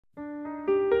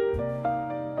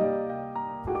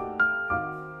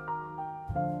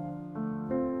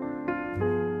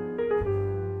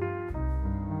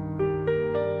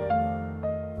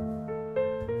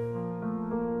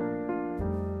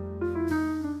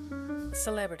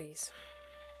Celebrities.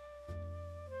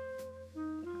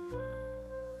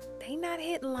 They not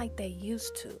hitting like they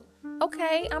used to.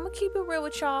 Okay, I'm gonna keep it real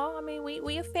with y'all. I mean,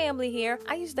 we a family here.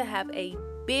 I used to have a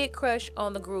big crush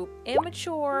on the group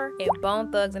Immature and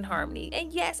Bone Thugs and Harmony.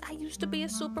 And yes, I used to be a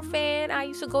super fan. I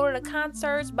used to go to the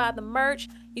concerts, buy the merch,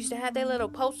 used to have their little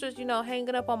posters,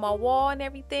 hanging up on my wall and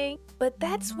everything. But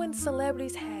that's when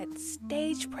celebrities had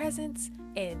stage presence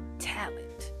and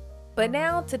talent. But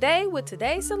now, today, with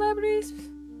today's celebrities,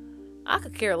 I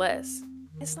could care less.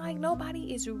 It's like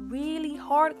nobody is really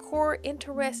hardcore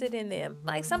interested in them.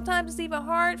 Like sometimes it's even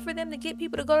hard for them to get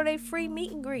people to go to their free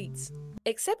meet and greets.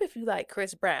 Except if you like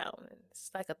Chris Brown.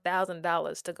 It's like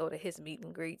 $1,000 to go to his meet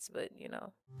and greets, but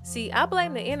See, I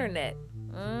blame the internet.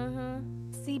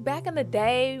 See, back in the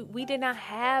day, we did not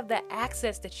have the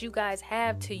access that you guys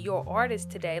have to your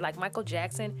artists today, like Michael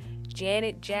Jackson,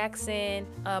 Janet Jackson,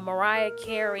 Mariah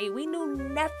Carey. We knew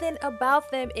nothing about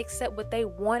them except what they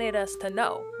wanted us to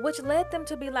know, which led them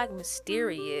to be like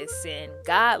mysterious and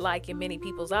godlike in many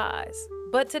people's eyes.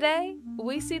 But today,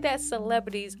 we see that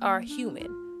celebrities are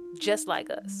human, just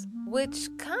like us, which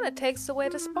kind of takes away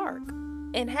the spark.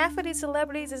 And half of these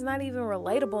celebrities is not even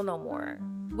relatable no more.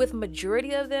 With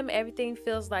majority of them, everything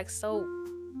feels like so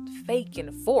fake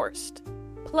and forced.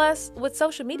 Plus, with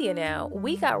social media now,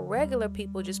 we got regular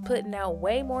people just putting out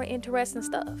way more interesting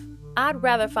stuff. I'd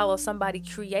rather follow somebody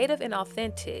creative and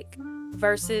authentic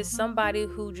versus somebody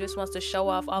who just wants to show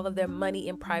off all of their money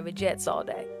in private jets all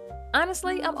day.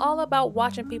 Honestly, I'm all about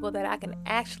watching people that I can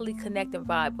actually connect and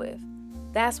vibe with.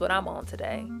 That's what I'm on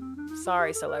today.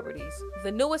 Sorry, celebrities.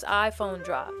 The newest iPhone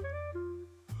dropped.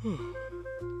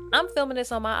 I'm filming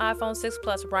this on my iPhone 6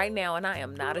 Plus right now, and I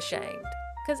am not ashamed.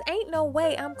 Cause ain't no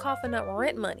way I'm coughing up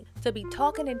rent money to be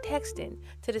talking and texting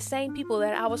to the same people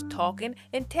that I was talking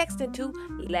and texting to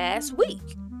last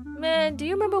week. Man, do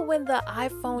you remember when the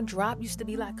iPhone drop used to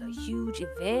be like a huge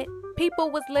event? People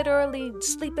was literally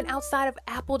sleeping outside of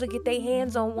Apple to get their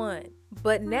hands on one.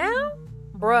 But now,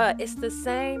 bruh, it's the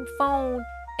same phone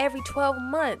every 12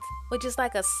 months with just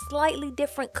like a slightly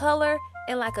different color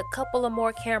and like a couple of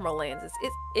more camera lenses.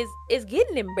 It's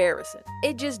getting embarrassing.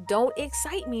 It just don't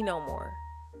excite me no more.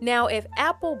 Now, if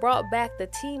Apple brought back the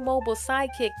T-Mobile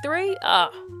Sidekick 3,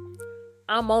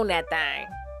 I'm on that thing.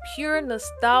 Pure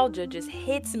nostalgia just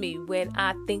hits me when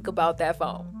I think about that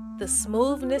phone. The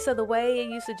smoothness of the way it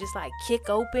used to just like kick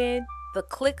open, the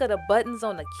click of the buttons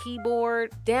on the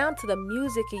keyboard, down to the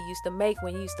music it used to make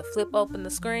when you used to flip open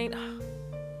the screen.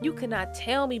 You could not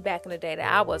tell me back in the day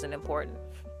that I wasn't important.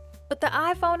 But the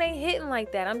iPhone ain't hitting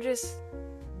like that. I'm just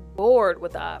bored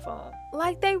with the iPhone.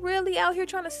 Like they really out here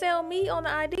trying to sell me on the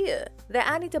idea that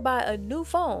I need to buy a new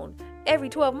phone every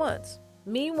 12 months.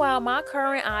 Meanwhile, my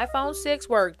current iPhone 6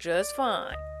 works just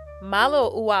fine. My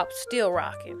little ooh-wop still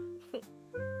rocking.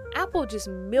 Apple just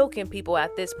milking people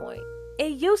at this point.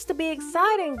 It used to be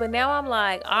exciting, but now I'm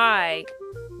like, alright,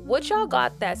 what y'all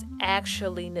got that's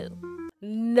actually new?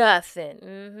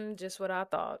 Nothing. Just what I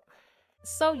thought.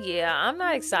 So yeah, I'm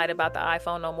not excited about the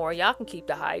iPhone no more. Y'all can keep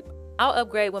the hype. I'll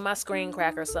upgrade when my screen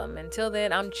crack or something. Until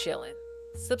then, I'm chilling.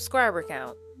 Subscriber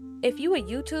count. If you a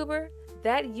YouTuber,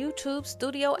 that YouTube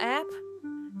Studio app,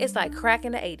 it's like crack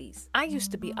in the 80s. I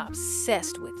used to be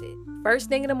obsessed with it. First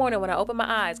thing in the morning when I open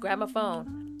my eyes, grab my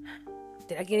phone.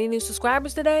 Did I get any new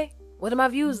subscribers today? What do my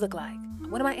views look like?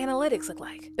 What do my analytics look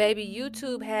like? Baby,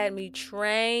 YouTube had me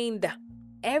trained.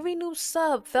 Every new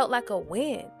sub felt like a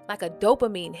win, like a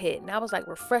dopamine hit. And I was like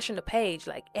refreshing the page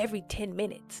like every 10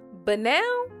 minutes. But now,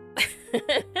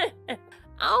 I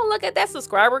don't look at that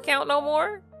subscriber count no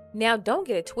more. Now, don't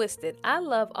get it twisted. I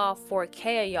love all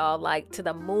 4K of y'all like to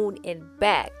the moon and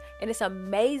back. And it's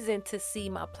amazing to see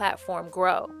my platform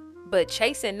grow. But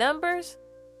chasing numbers?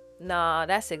 Nah,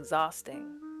 that's exhausting.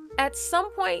 At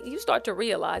some point, you start to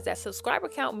realize that subscriber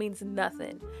count means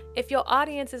nothing if your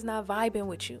audience is not vibing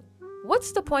with you.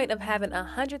 What's the point of having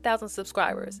 100,000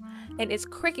 subscribers and it's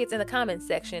crickets in the comment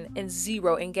section and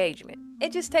zero engagement?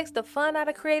 It just takes the fun out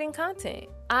of creating content.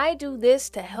 I do this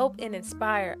to help and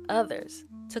inspire others,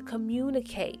 to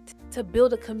communicate, to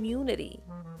build a community,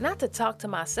 not to talk to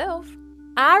myself.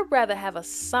 I'd rather have a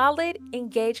solid,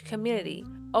 engaged community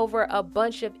over a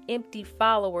bunch of empty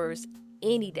followers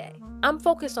any day. I'm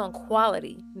focused on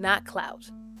quality, not clout.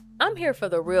 I'm here for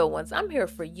the real ones. I'm here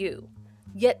for you.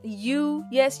 Yet you,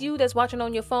 yes, you that's watching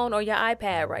on your phone or your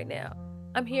iPad right now.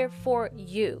 I'm here for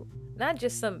you, not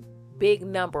just some big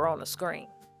number on the screen.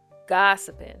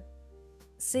 Gossiping.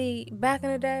 See, back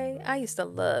in the day, I used to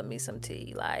love me some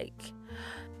tea. Like,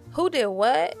 who did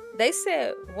what? They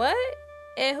said what?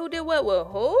 And who did what with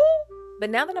who?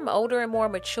 But now that I'm older and more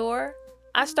mature,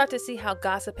 I start to see how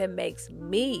gossiping makes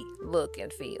me look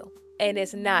and feel. and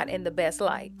it's not in the best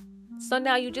light. So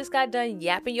now you just got done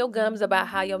yapping your gums about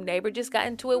how your neighbor just got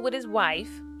into it with his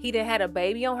wife. He done had a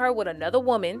baby on her with another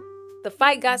woman. The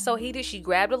fight got so heated she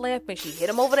grabbed a lamp and she hit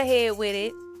him over the head with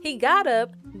it. He got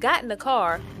up, got in the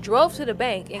car, drove to the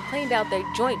bank and cleaned out their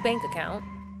joint bank account.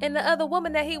 And the other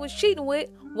woman that he was cheating with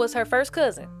was her first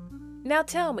cousin. Now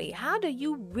tell me, how do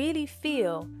you really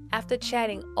feel after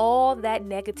chatting all that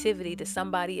negativity to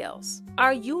somebody else?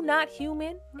 Are you not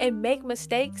human and make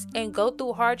mistakes and go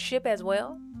through hardship as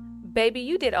well? Baby,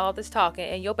 you did all this talking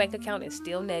and your bank account is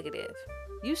still negative.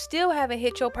 You still haven't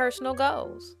hit your personal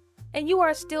goals. And you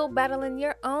are still battling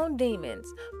your own demons,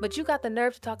 but you got the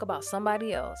nerve to talk about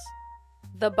somebody else.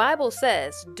 The Bible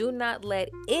says, do not let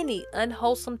any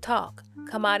unwholesome talk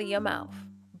come out of your mouth,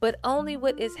 but only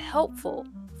what is helpful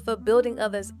for building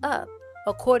others up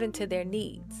according to their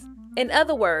needs. In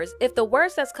other words, if the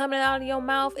words that's coming out of your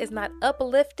mouth is not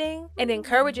uplifting and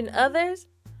encouraging others,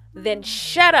 then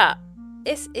shut up.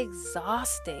 It's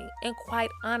exhausting and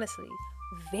quite honestly,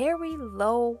 very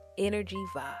low energy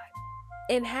vibe.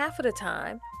 And half of the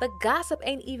time, the gossip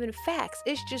ain't even facts.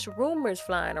 It's just rumors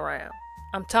flying around.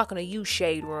 I'm talking to you,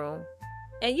 Shade Room.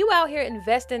 And you out here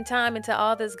investing time into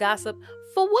all this gossip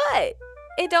for what?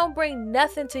 It don't bring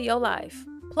nothing to your life.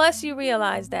 Plus, you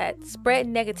realize that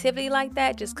spreading negativity like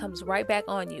that just comes right back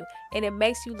on you, and it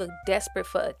makes you look desperate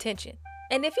for attention.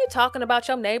 And if you're talking about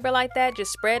your neighbor like that,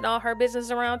 just spreading all her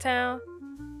business around town,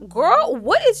 girl,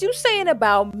 what is you saying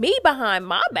about me behind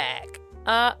my back?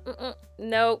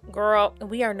 No, girl,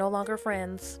 we are no longer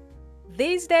friends.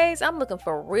 These days, I'm looking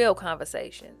for real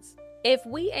conversations. If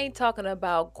we ain't talking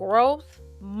about growth,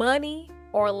 money,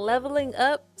 or leveling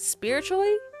up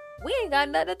spiritually, we ain't got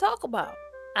nothing to talk about.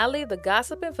 I leave the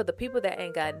gossiping for the people that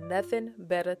ain't got nothing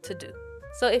better to do.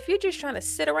 So if you're just trying to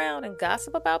sit around and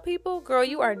gossip about people, girl,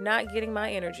 you are not getting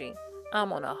my energy.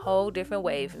 I'm on a whole different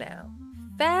wave now.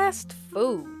 Fast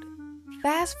food.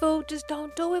 Fast food just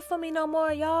don't do it for me no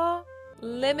more, y'all.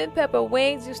 Lemon pepper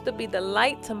wings used to be the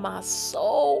light to my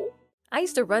soul. I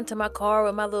used to run to my car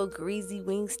with my little greasy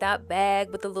Wingstop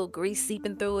bag with the little grease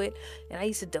seeping through it, and I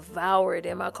used to devour it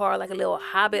in my car like a little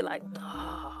hobbit, like,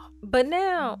 oh. But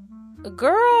now,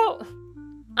 girl,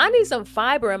 I need some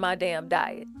fiber in my damn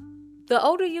diet. The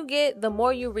older you get, the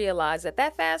more you realize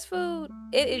that fast food,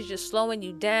 it is just slowing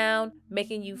you down,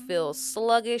 making you feel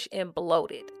sluggish and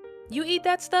bloated. You eat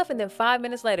that stuff and then 5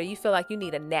 minutes later, you feel like you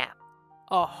need a nap,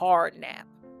 a hard nap.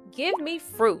 Give me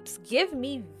fruits, give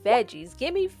me veggies,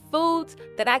 give me foods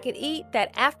that I can eat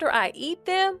that after I eat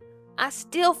them, I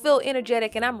still feel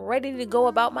energetic and I'm ready to go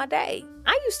about my day.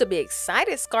 I used to be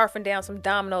excited scarfing down some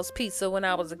Domino's pizza when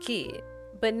I was a kid,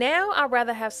 but now I'd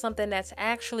rather have something that's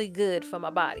actually good for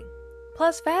my body.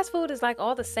 Plus, fast food is like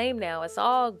all the same now. It's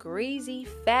all greasy,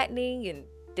 fattening, and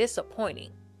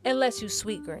disappointing, unless you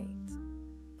sweet greens.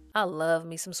 I love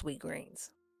me some sweet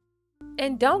greens.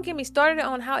 And don't get me started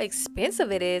on how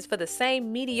expensive it is for the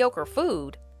same mediocre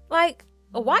food. Like,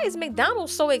 why is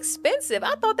McDonald's so expensive?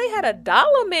 I thought they had a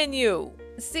dollar menu.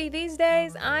 See, these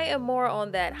days, I am more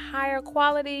on that higher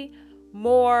quality,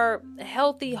 more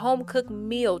healthy home-cooked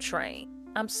meal train.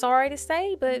 I'm sorry to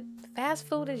say, but fast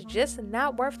food is just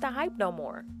not worth the hype no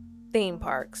more. Theme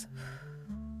parks.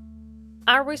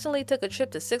 I recently took a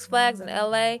trip to Six Flags in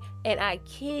LA, and I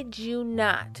kid you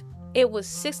not, it was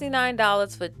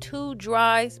 $69 for 2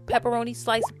 dry pepperoni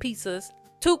slice pizzas,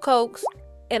 2 Cokes,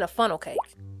 and a funnel cake.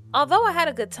 Although I had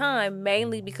a good time,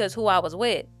 mainly because who I was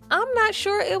with, I'm not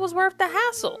sure it was worth the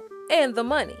hassle and the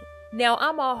money. Now,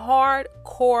 I'm a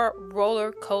hardcore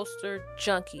roller coaster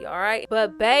junkie, all right?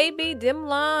 But baby, them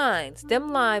lines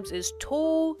is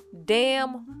too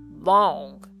damn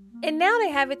long. And now they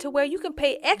have it to where you can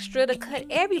pay extra to cut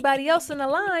everybody else in the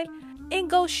line and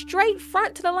go straight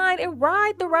front to the line and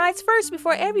ride the rides first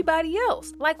before everybody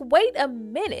else. Like, wait a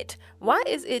minute. Why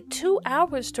is it 2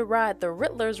 hours to ride the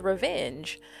Riddler's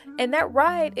Revenge? And that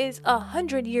ride is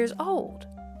 100 years old.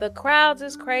 The crowds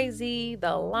is crazy.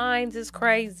 The lines is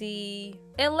crazy.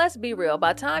 And let's be real,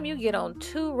 by the time you get on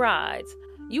 2 rides,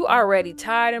 you already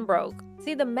tired and broke.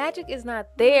 See, the magic is not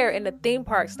there in the theme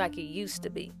parks like it used to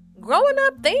be. Growing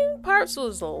up, theme parks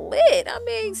was lit. I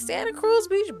mean, Santa Cruz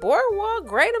Beach, Boardwalk,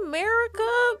 Great America,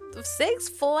 Six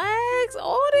Flags,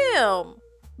 all them.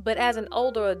 But as an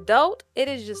older adult, it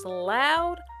is just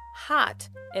loud, hot,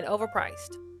 and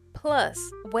overpriced. Plus,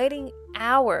 waiting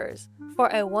hours for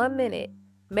a 1 minute,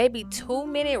 maybe 2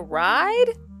 minute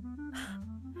ride?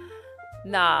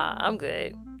 Nah, I'm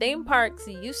good. Theme parks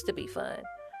used to be fun.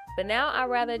 But now I'd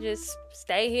rather just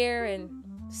stay here and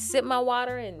sip my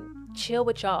water and chill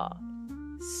with y'all.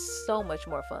 So much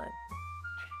more fun.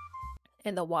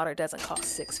 And the water doesn't cost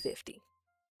 $6.50.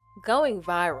 Going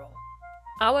viral.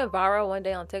 I went viral one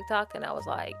day on TikTok and I was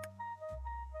like,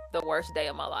 the worst day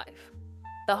of my life.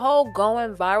 The whole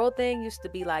going viral thing used to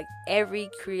be like every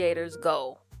creator's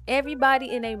goal.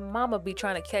 Everybody and their mama be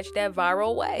trying to catch that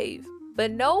viral wave. But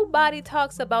nobody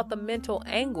talks about the mental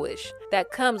anguish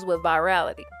that comes with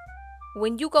virality.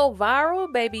 When you go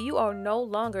viral, baby, you are no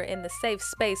longer in the safe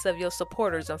space of your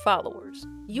supporters and followers.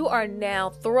 You are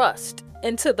now thrust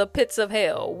into the pits of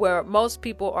hell where most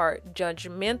people are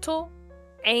judgmental,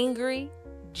 angry,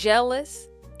 jealous,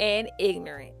 and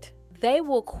ignorant. They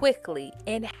will quickly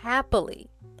and happily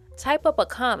type up a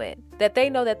comment that they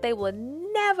know that they will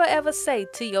never ever say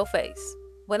to your face.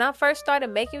 When I first started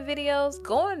making videos,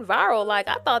 going viral, like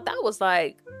I thought that was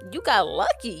like, you got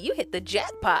lucky, you hit the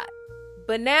jackpot.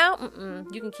 But now,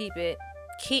 you can keep it.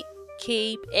 Keep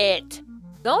it.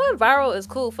 Going viral is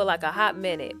cool for like a hot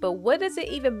minute, but what does it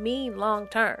even mean long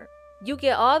term? You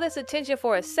get all this attention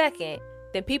for a second,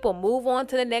 then people move on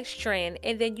to the next trend,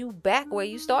 and then you back where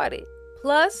you started.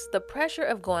 Plus, the pressure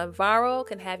of going viral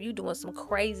can have you doing some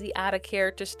crazy out of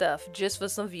character stuff just for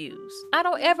some views. I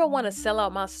don't ever want to sell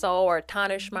out my soul or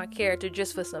tarnish my character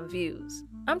just for some views.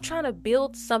 I'm trying to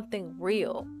build something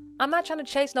real. I'm not trying to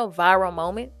chase no viral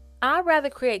moment. I'd rather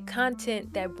create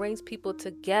content that brings people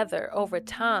together over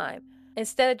time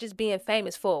instead of just being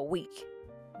famous for a week.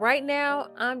 Right now,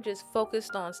 I'm just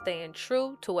focused on staying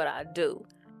true to what I do.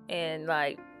 And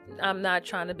like, I'm not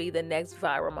trying to be the next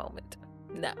viral moment.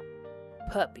 No.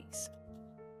 Puppies.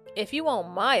 If you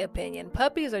want my opinion,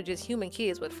 puppies are just human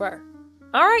kids with fur.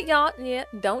 Alright, y'all, yeah,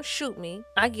 don't shoot me.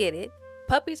 I get it.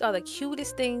 Puppies are the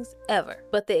cutest things ever.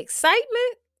 But the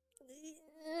excitement?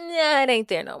 Nah, it ain't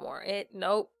there no more.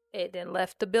 Nope. It then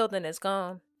left the building. It's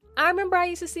gone. I remember I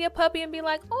used to see a puppy and be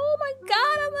like, oh my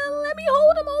God, let me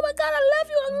hold him. Oh my God, I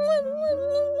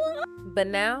love you. But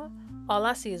now, all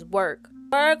I see is work.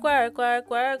 Work, work, work,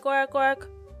 work, work, work.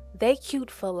 They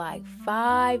cute for like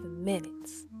 5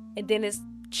 minutes. And then it's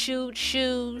chewed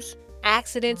shoes,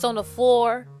 accidents on the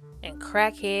floor, and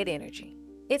crackhead energy.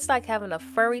 It's like having a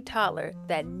furry toddler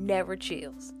that never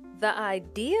chills. The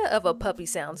idea of a puppy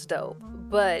sounds dope,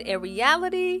 but in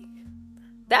reality,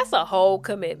 that's a whole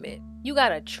commitment. You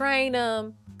gotta train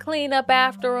them, clean up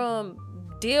after them,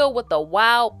 deal with the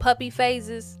wild puppy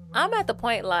phases. I'm at the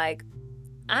point like,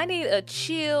 I need a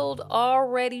chilled,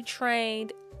 already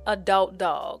trained adult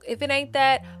dog. If it ain't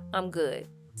that, I'm good.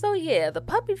 So yeah, the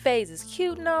puppy phase is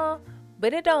cute and all,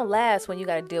 but it don't last when you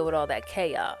gotta deal with all that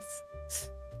chaos.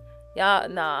 Y'all,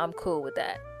 nah, I'm cool with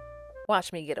that.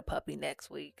 Watch me get a puppy next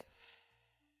week.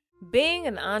 Being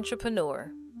an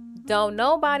entrepreneur, don't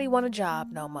nobody want a job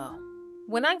no more.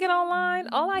 When I get online,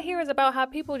 all I hear is about how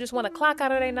people just want to clock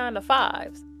out of their 9 to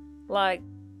 5s. Like,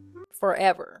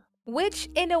 forever. Which,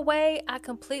 in a way, I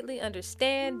completely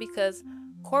understand because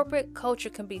corporate culture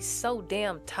can be so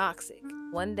damn toxic.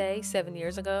 One day, 7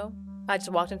 years ago, I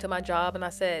just walked into my job and I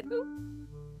said,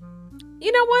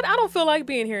 you know what? I don't feel like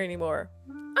being here anymore.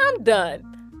 I'm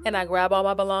done. And I grabbed all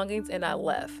my belongings and I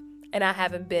left. And I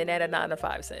haven't been at a 9 to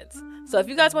 5 since. So if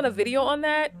you guys want a video on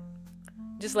that,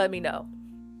 just let me know.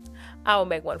 I will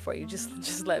make one for you.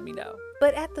 Just let me know.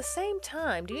 But at the same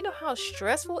time, do you know how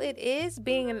stressful it is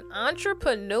being an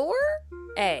entrepreneur?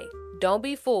 Hey, don't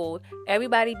be fooled.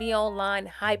 Everybody be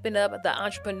online hyping up the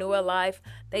entrepreneur life.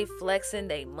 They flexing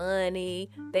their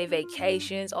money, their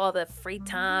vacations, all the free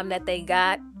time that they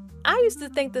got. I used to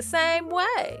think the same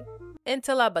way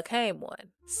until I became one.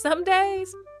 Some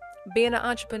days, being an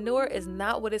entrepreneur is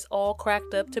not what it's all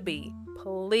cracked up to be.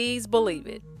 Please believe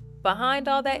it. Behind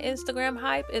all that Instagram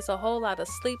hype is a whole lot of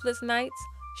sleepless nights,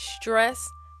 stress,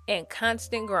 and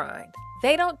constant grind.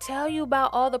 They don't tell you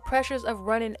about all the pressures of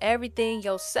running everything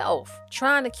yourself,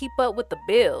 trying to keep up with the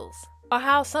bills, or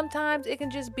how sometimes it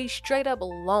can just be straight up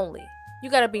lonely.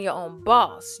 You gotta be your own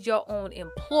boss, your own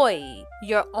employee,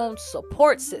 your own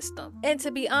support system. And to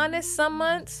be honest, some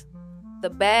months, the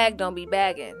bag don't be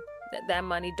bagging. That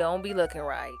money don't be looking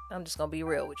right. I'm just gonna be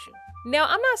real with you. Now,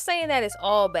 I'm not saying that it's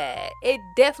all bad. It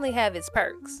definitely have its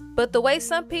perks. But the way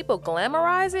some people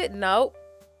glamorize it, nope,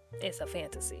 it's a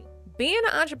fantasy. Being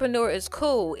an entrepreneur is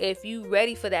cool if you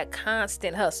ready for that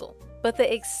constant hustle. But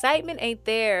the excitement ain't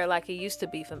there like it used to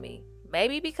be for me.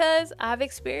 Maybe because I've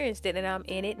experienced it and I'm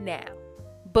in it now.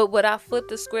 But would I flip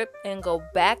the script and go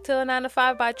back to a 9 to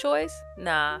 5 by choice?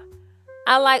 Nah.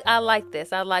 I like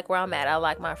this. I like where I'm at. I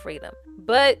like my freedom.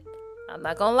 But I'm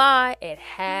not gonna lie, it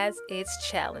has its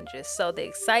challenges. So the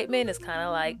excitement is kind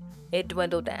of like it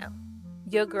dwindled down.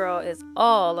 Your girl is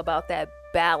all about that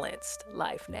balanced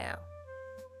life now.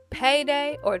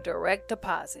 Payday or direct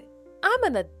deposit. I'm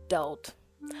an adult,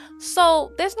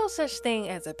 so there's no such thing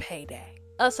as a payday.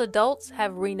 Us adults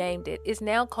have renamed it. It's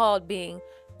now called being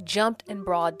jumped in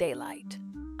broad daylight.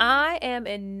 I am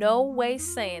in no way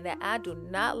saying that I do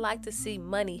not like to see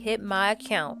money hit my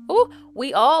account. Ooh,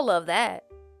 we all love that.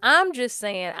 I'm just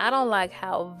saying I don't like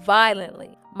how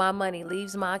violently my money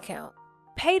leaves my account.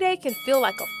 Payday can feel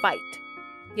like a fight.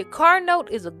 Your car note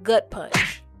is a gut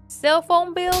punch. Cell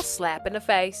phone bill, slap in the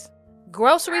face.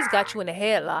 Groceries got you in a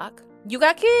headlock. You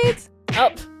got kids?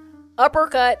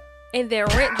 Uppercut. And then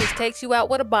rent just takes you out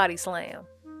with a body slam.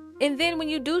 And then when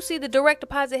you do see the direct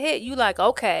deposit hit, you like,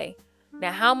 okay,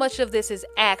 now how much of this is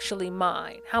actually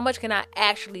mine? How much can I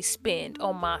actually spend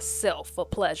on myself for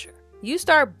pleasure? You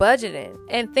start budgeting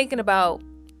and thinking about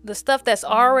the stuff that's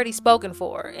already spoken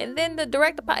for. And then the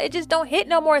direct deposit, it just don't hit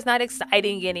no more. It's not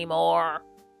exciting anymore.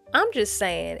 I'm just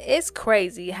saying, it's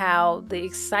crazy how the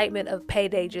excitement of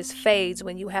payday just fades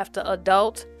when you have to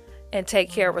adult and take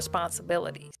care of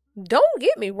responsibilities. Don't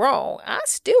get me wrong. I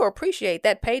still appreciate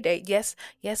that payday. Yes,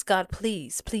 God,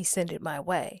 please send it my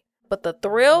way. But the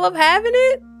thrill of having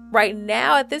it right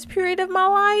now at this period of my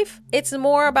life, it's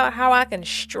more about how I can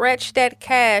stretch that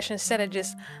cash instead of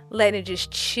just letting it just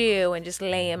chill and just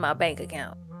lay in my bank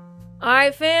account. All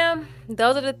right, fam,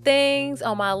 those are the things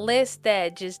on my list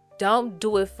that just don't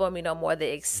do it for me no more.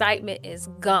 The excitement is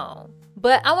gone.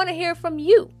 But I want to hear from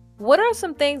you. What are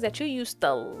some things that you used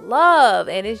to love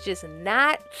and it's just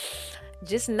not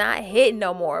hitting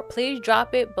no more? Please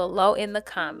drop it below in the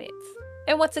comments.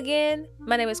 And once again,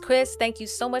 my name is Chris. Thank you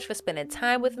so much for spending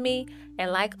time with me.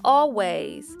 And like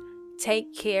always,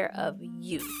 take care of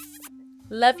you.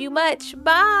 Love you much.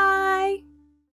 Bye.